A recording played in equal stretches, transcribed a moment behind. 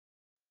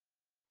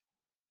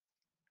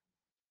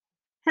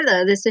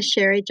Hello, this is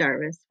Sherry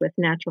Jarvis with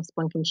Natural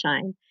Spunk and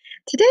Shine.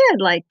 Today,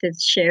 I'd like to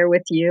share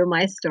with you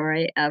my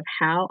story of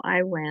how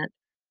I went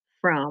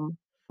from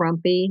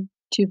frumpy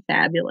to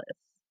fabulous.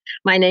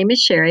 My name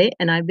is Sherry,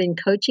 and I've been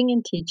coaching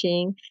and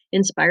teaching,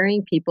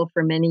 inspiring people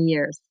for many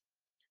years.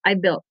 I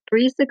built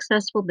three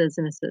successful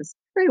businesses.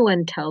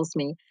 Everyone tells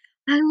me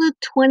I look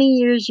 20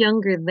 years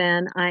younger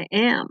than I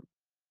am,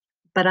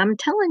 but I'm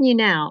telling you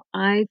now,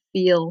 I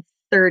feel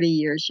 30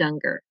 years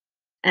younger.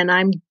 And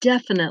I'm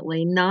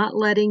definitely not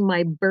letting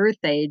my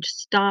birth age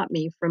stop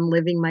me from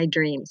living my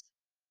dreams.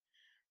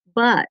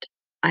 But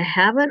I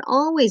haven't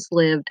always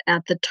lived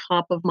at the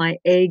top of my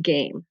A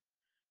game.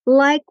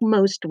 Like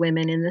most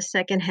women in the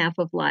second half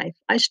of life,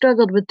 I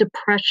struggled with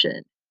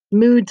depression,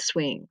 mood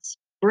swings,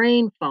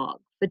 brain fog,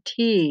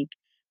 fatigue,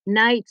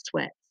 night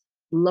sweats,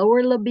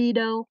 lower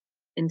libido,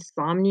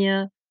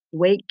 insomnia,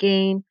 weight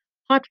gain,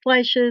 hot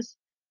flashes,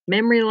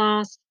 memory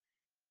loss,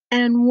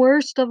 and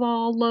worst of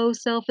all, low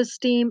self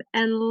esteem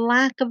and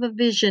lack of a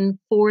vision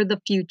for the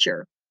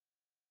future.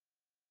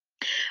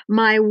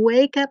 My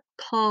wake up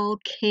call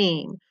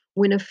came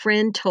when a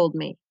friend told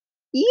me,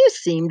 "You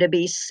seem to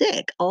be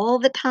sick all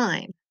the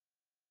time."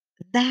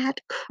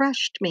 That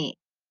crushed me.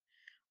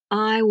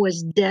 I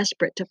was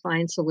desperate to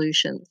find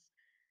solutions.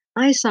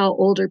 I saw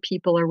older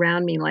people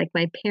around me, like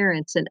my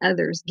parents and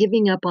others,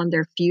 giving up on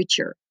their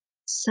future,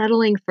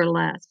 settling for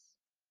less,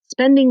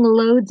 spending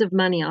loads of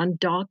money on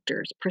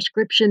doctors,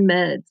 prescription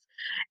meds,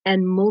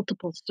 and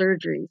multiple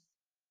surgeries.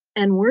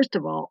 And worst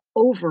of all,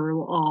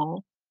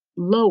 overall,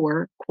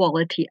 lower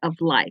quality of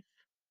life.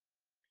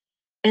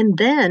 And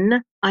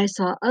then I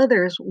saw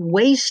others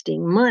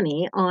wasting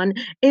money on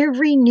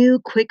every new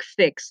quick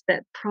fix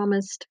that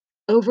promised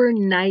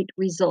overnight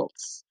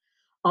results,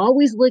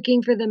 always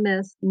looking for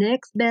the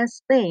next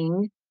best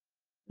thing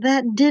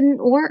that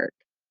didn't work.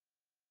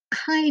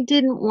 I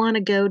didn't want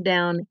to go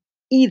down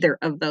either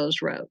of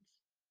those roads.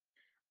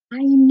 I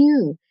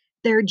knew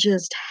there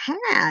just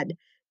had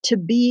to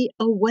be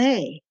a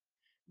way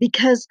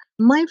because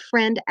my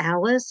friend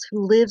Alice,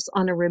 who lives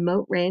on a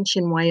remote ranch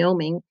in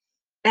Wyoming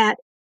at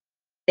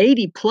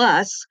 80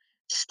 plus,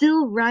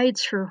 still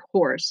rides her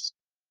horse,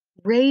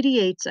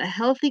 radiates a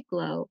healthy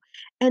glow,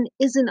 and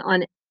isn't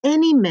on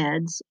any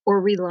meds or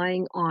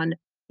relying on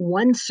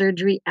one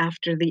surgery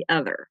after the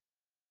other.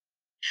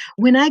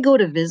 When I go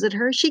to visit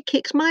her, she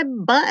kicks my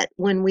butt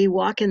when we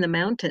walk in the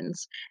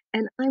mountains,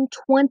 and I'm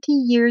 20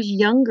 years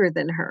younger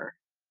than her.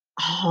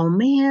 Oh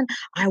man,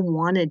 I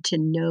wanted to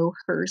know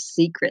her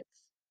secrets.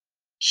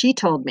 She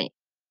told me,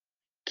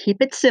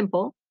 "Keep it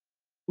simple,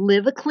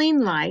 live a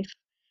clean life,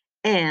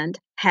 and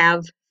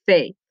have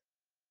faith."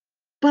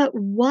 But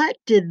what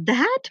did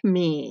that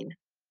mean?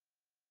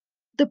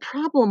 The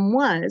problem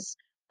was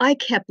I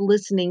kept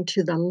listening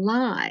to the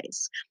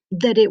lies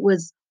that it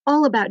was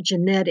all about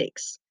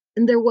genetics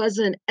and there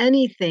wasn't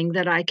anything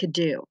that I could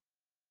do.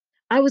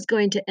 I was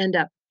going to end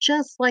up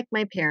just like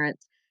my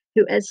parents,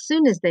 who, as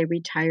soon as they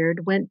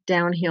retired, went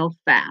downhill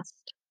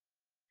fast.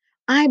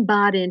 I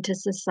bought into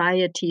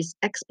society's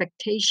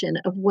expectation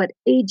of what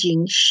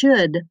aging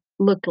should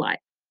look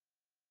like.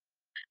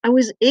 I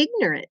was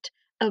ignorant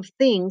of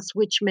things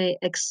which may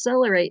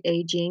accelerate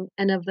aging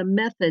and of the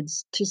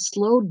methods to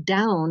slow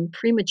down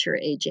premature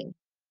aging.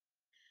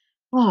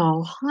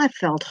 Oh, I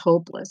felt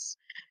hopeless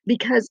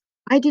because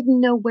I didn't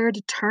know where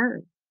to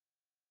turn.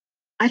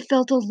 I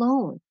felt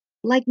alone,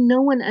 like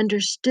no one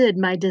understood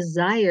my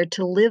desire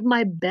to live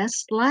my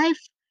best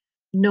life,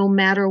 no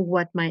matter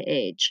what my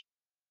age.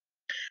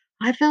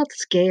 I felt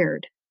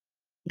scared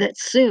that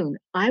soon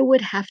I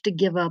would have to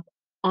give up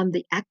on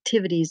the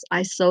activities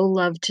I so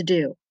loved to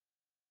do.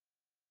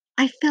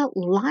 I felt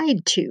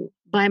lied to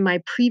by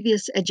my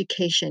previous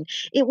education.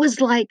 It was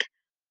like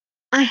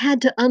I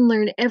had to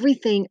unlearn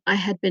everything I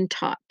had been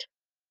taught.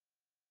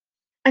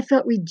 I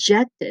felt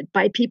rejected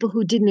by people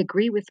who didn't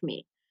agree with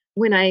me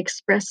when I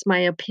expressed my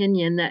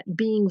opinion that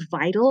being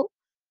vital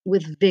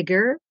with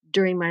vigor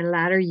during my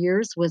latter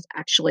years was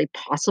actually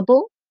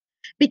possible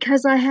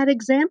because I had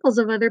examples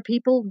of other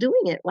people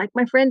doing it, like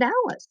my friend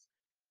Alice.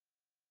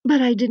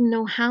 But I didn't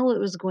know how it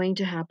was going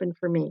to happen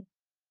for me.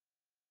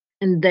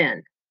 And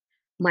then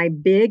my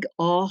big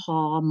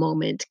aha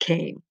moment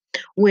came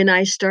when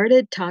I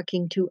started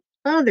talking to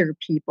other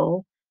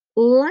people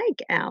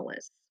like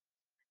Alice.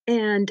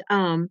 And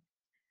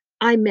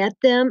I met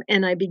them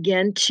and I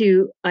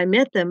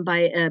met them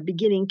by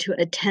beginning to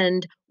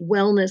attend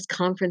wellness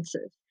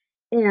conferences.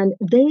 And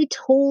they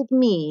told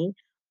me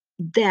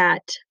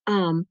that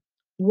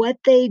what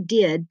they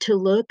did to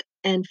look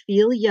and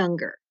feel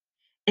younger,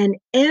 and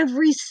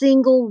every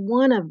single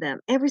one of them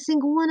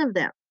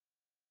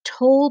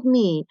told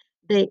me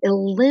they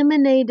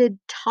eliminated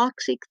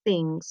toxic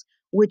things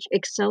which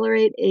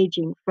accelerate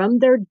aging from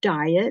their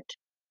diet,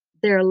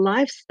 their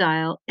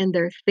lifestyle, and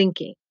their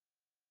thinking.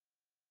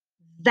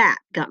 That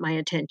got my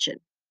attention.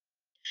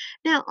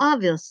 Now,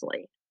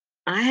 obviously,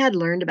 I had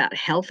learned about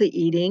healthy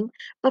eating,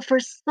 but for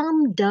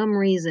some dumb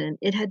reason,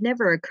 it had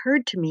never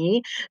occurred to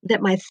me that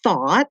my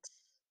thoughts,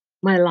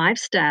 my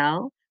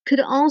lifestyle, could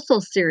also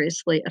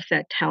seriously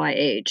affect how I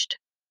aged.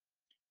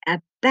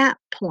 At that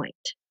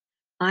point,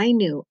 I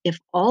knew if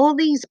all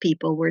these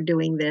people were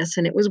doing this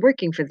and it was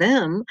working for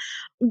them,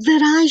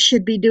 that I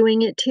should be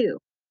doing it too.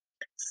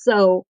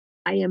 So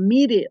I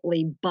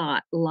immediately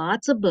bought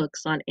lots of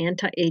books on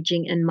anti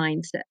aging and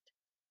mindset.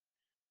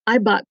 I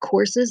bought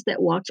courses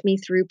that walked me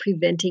through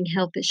preventing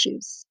health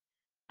issues.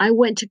 I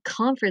went to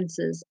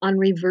conferences on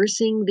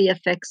reversing the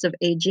effects of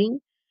aging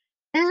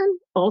and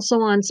also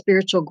on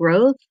spiritual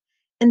growth.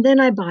 And then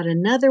I bought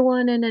another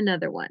one and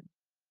another one.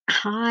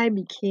 I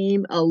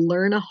became a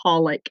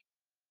learnaholic.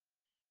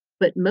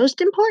 But most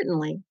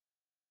importantly,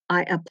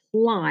 I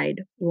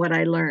applied what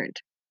I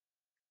learned.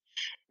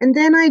 And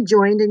then I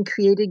joined and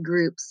created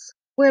groups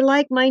where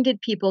like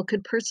minded people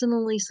could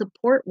personally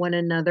support one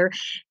another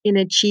in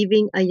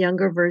achieving a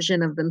younger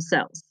version of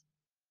themselves.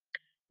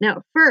 Now,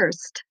 at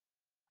first,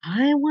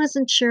 I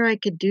wasn't sure I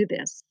could do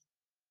this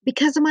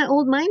because of my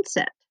old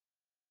mindset.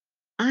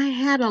 I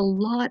had a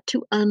lot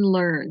to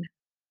unlearn.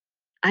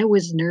 I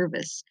was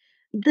nervous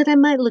that I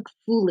might look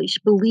foolish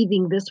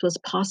believing this was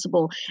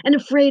possible and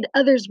afraid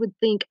others would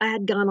think I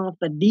had gone off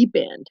the deep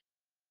end.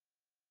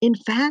 In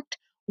fact,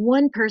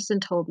 one person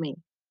told me,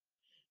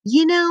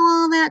 "You know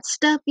all that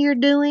stuff you're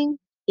doing?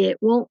 It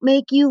won't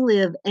make you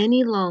live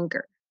any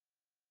longer."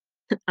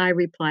 I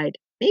replied,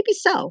 "Maybe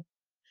so,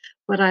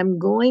 but I'm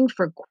going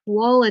for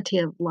quality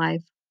of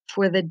life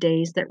for the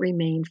days that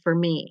remain for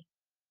me."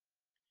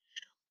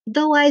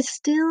 Though I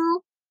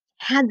still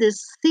had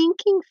this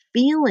sinking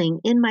feeling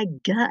in my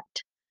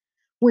gut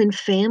when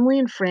family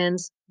and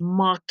friends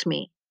mocked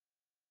me.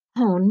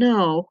 Oh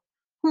no,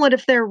 what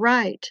if they're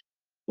right?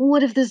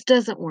 What if this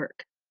doesn't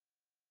work?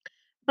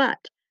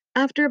 But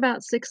after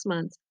about 6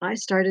 months, I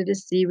started to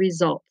see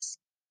results.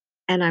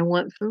 And I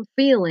went from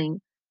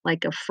feeling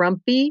like a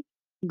frumpy,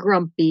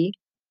 grumpy,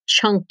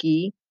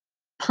 chunky,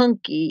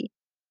 punky,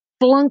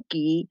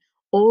 flunky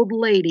old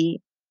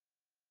lady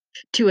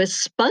to a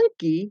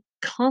spunky,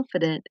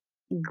 confident,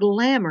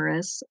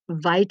 glamorous,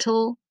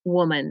 vital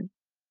woman.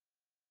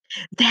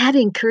 That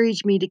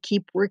encouraged me to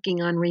keep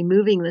working on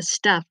removing the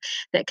stuff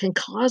that can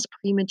cause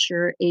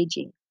premature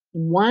aging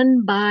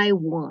one by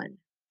one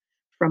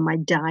from my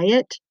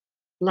diet,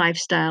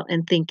 lifestyle,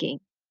 and thinking.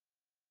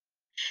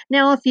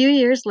 Now, a few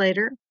years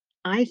later,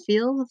 I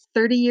feel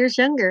 30 years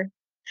younger.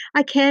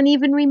 I can't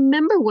even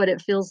remember what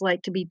it feels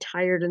like to be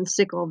tired and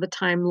sick all the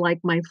time, like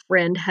my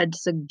friend had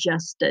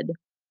suggested.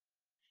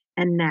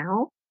 And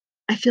now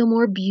I feel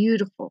more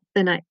beautiful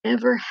than I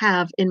ever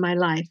have in my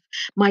life.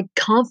 My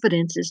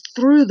confidence is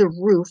through the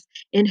roof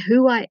in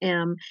who I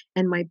am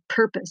and my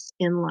purpose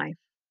in life.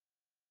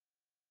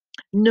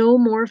 No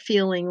more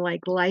feeling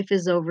like life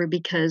is over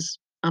because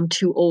I'm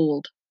too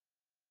old.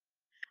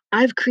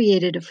 I've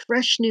created a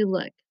fresh new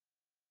look,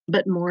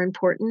 but more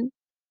important,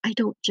 I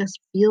don't just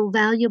feel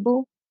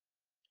valuable,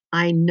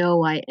 I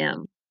know I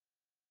am.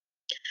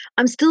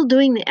 I'm still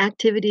doing the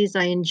activities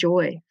I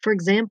enjoy. For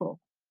example,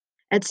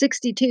 at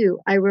 62,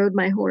 I rode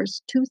my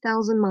horse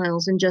 2,000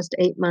 miles in just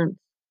 8 months,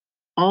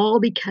 all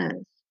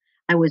because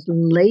I was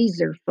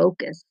laser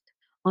focused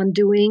on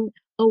doing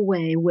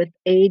away with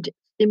age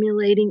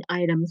stimulating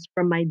items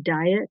from my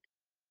diet,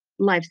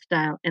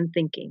 lifestyle, and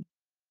thinking.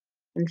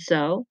 And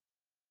so,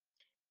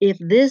 if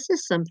this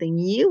is something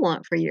you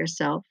want for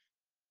yourself,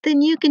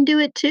 then you can do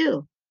it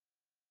too.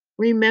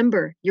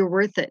 Remember, you're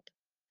worth it.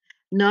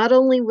 Not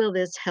only will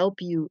this help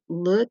you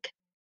look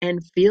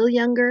and feel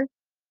younger,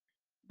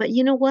 but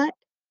you know what?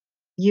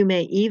 You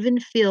may even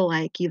feel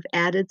like you've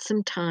added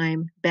some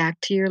time back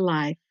to your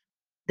life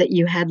that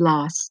you had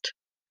lost.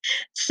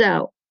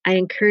 So I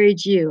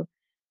encourage you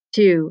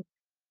to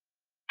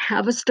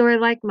have a story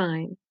like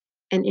mine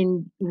and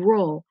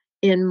enroll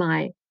in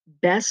my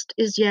Best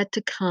Is Yet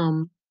to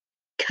Come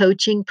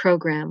coaching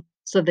program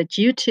so that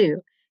you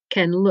too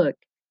can look,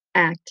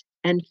 act,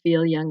 and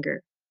feel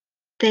younger.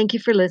 Thank you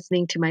for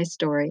listening to my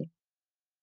story.